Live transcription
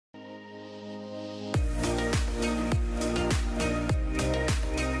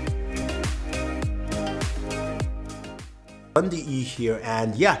On the E here,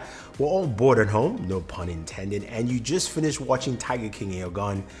 and yeah, we're all bored at home, no pun intended, and you just finished watching Tiger King and you're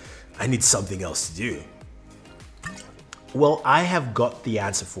gone, I need something else to do. Well, I have got the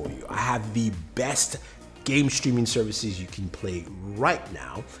answer for you. I have the best game streaming services you can play right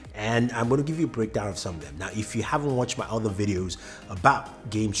now, and I'm going to give you a breakdown of some of them. Now, if you haven't watched my other videos about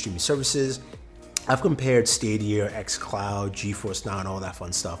game streaming services, I've compared Stadia, xCloud, GeForce Now, and all that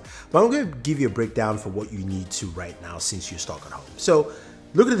fun stuff. But I'm going to give you a breakdown for what you need to right now since you're stuck at home. So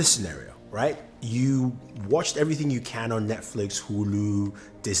look at this scenario, right? You watched everything you can on Netflix, Hulu,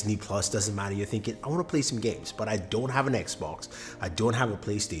 Disney Plus, doesn't matter. You're thinking, I want to play some games, but I don't have an Xbox. I don't have a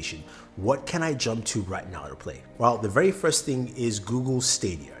PlayStation. What can I jump to right now to play? Well, the very first thing is Google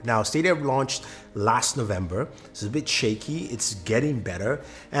Stadia. Now, Stadia launched last November. It's a bit shaky. It's getting better.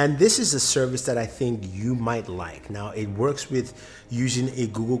 And this is a service that I think you might like. Now, it works with using a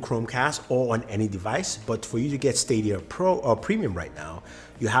Google Chromecast or on any device, but for you to get Stadia Pro or Premium right now,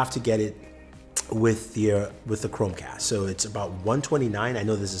 you have to get it with the Chromecast. So it's about $129. I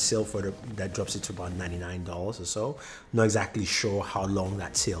know there's a sale for that drops it to about $99 or so. Not exactly sure how long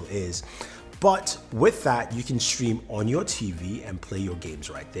that sale is. But with that, you can stream on your TV and play your games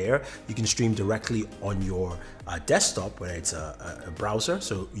right there. You can stream directly on your desktop, whether it's a browser,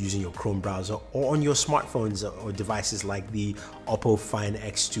 so using your Chrome browser, or on your smartphones or devices like the Oppo Find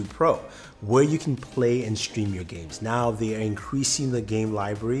X2 Pro, where you can play and stream your games. Now they are increasing the game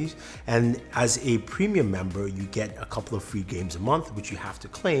libraries, and as a premium member, you get a couple of free games a month, which you have to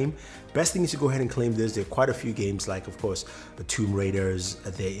claim. Best thing is to go ahead and claim this. There are quite a few games, like of course the Tomb Raiders,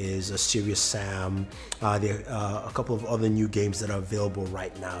 there is a Serious Sam, there are a couple of other new games that are available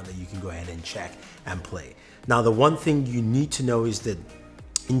right now that you can go ahead and check and play. Now, the one thing you need to know is that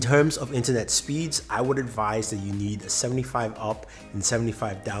in terms of internet speeds, I would advise that you need a 75 up and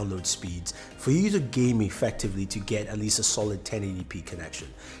 75 download speeds for you to game effectively to get at least a solid 1080p connection.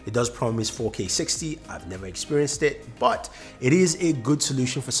 It does promise 4K 60. I've never experienced it, but it is a good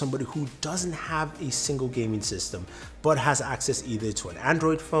solution for somebody who doesn't have a single gaming system, but has access either to an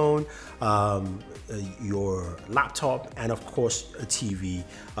Android phone, your laptop, and of course a TV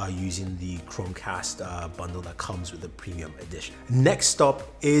using the Chromecast bundle that comes with the premium edition. Next up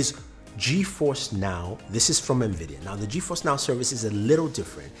is GeForce Now. This is from Nvidia. Now, the GeForce Now service is a little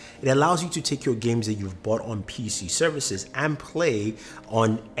different. It allows you to take your games that you've bought on PC services and play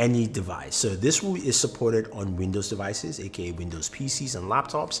on any device. So this is supported on Windows devices, aka Windows PCs and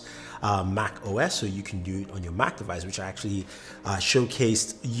laptops, Mac OS, so you can do it on your Mac device, which I actually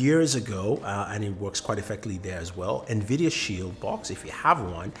showcased years ago, and it works quite effectively there as well. Nvidia Shield box, if you have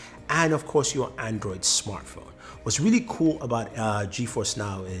one, and of course your Android smartphone. What's really cool about GeForce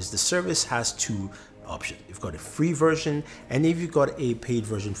Now is the service has two options. You've got a free version, and if you've got a paid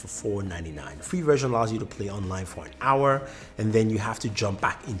version for $4.99. The free version allows you to play online for an hour, and then you have to jump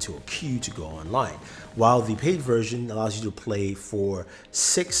back into a queue to go online. While the paid version allows you to play for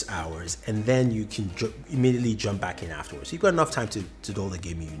 6 hours, and then you can immediately jump back in afterwards. So you've got enough time to do all the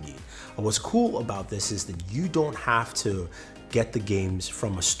gaming you need. And what's cool about this is that you don't have to get the games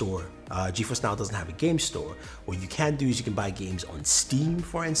from a store. GeForce Now doesn't have a game store. What you can do is you can buy games on Steam,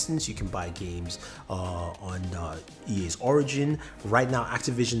 for instance. You can buy games on EA's Origin. Right now,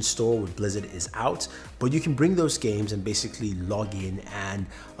 Activision Store with Blizzard is out, but you can bring those games and basically log in and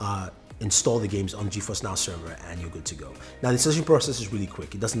install the games on GeForce Now server, and you're good to go. Now, the installation process is really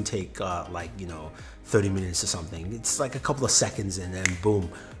quick. It doesn't take 30 minutes or something. It's like a couple of seconds, and then boom,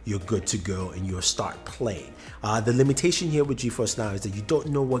 you're good to go and you'll start playing. The limitation here with GeForce Now is that you don't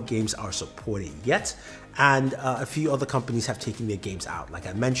know what games are supported yet, and a few other companies have taken their games out. Like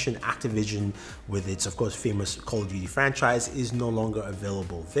I mentioned, Activision, with its of course famous Call of Duty franchise, is no longer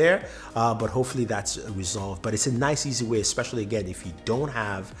available there, but hopefully that's resolved. But it's a nice, easy way, especially again if you don't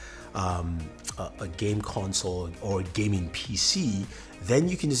have a game console or a gaming PC, then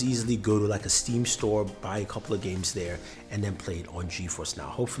you can just easily go to like a Steam store, buy a couple of games there, and then play it on GeForce Now.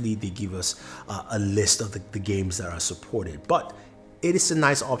 Hopefully they give us a list of the games that are supported, but it is a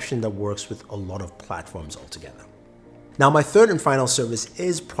nice option that works with a lot of platforms altogether. Now, my third and final service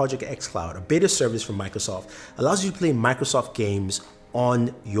is Project xCloud, a beta service from Microsoft. Allows you to play Microsoft games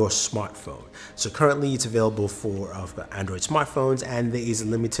on your smartphone. So currently it's available for Android smartphones, and there is a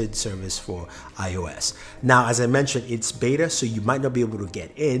limited service for iOS. Now, as I mentioned, it's beta, so you might not be able to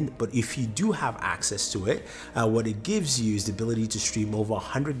get in, but if you do have access to it, what it gives you is the ability to stream over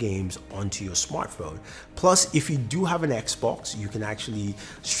 100 games onto your smartphone. Plus, if you do have an Xbox, you can actually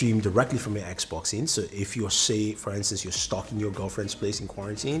stream directly from your Xbox in. So if you're, say, for instance, you're stuck in your girlfriend's place in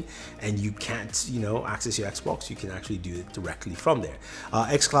quarantine and you can't, access your Xbox, you can actually do it directly from there.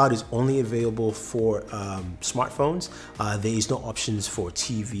 xCloud is only available for smartphones. There is no options for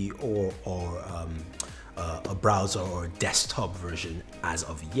TV or a browser or a desktop version as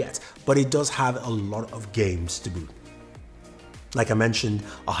of yet, but it does have a lot of games to boot. Like I mentioned,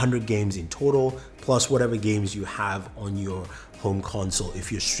 100 games in total, plus whatever games you have on your home console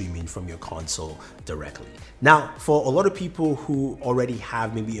if you're streaming from your console directly. Now, for a lot of people who already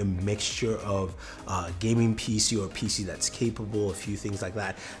have maybe a mixture of gaming PC or PC that's capable, a few things like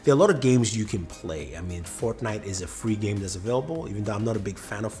that, there are a lot of games you can play. I mean, Fortnite is a free game that's available, even though I'm not a big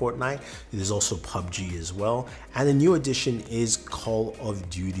fan of Fortnite. There's also PUBG as well. And the new addition is Call of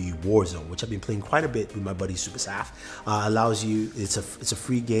Duty Warzone, which I've been playing quite a bit with my buddy Super Saf. Allows you, it's a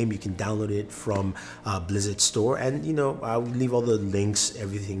free game. You can download it from Blizzard store, and you know, I'll leave all the links,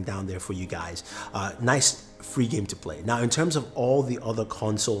 everything down there for you guys. Nice free game to play. Now, in terms of all the other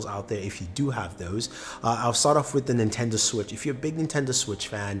consoles out there, if you do have those, I'll start off with the Nintendo Switch. If you're a big Nintendo Switch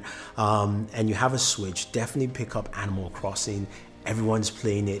fan and you have a Switch, definitely pick up Animal Crossing. Everyone's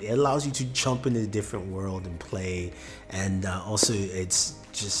playing it. It allows you to jump into a different world and play, and also it's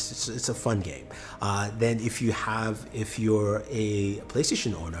a fun game. Then if you're a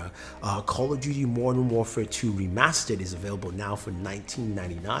PlayStation owner, Call of Duty Modern Warfare 2 Remastered is available now for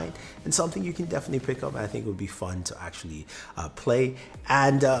 $19.99, and something you can definitely pick up. I think it would be fun to actually play.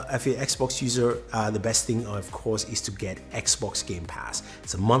 And if you're an Xbox user, the best thing of course is to get Xbox Game Pass.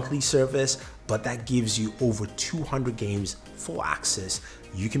 It's a monthly service, but that gives you over 200 games, full access.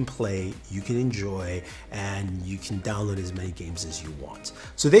 You can play, you can enjoy, and you can download as many games as you want.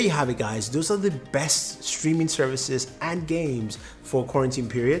 So there you have it, guys. Those are the best streaming services and games for quarantine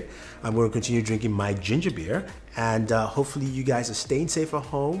period. I'm going to continue drinking my ginger beer, and hopefully you guys are staying safe at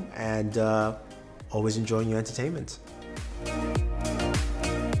home and always enjoying your entertainment.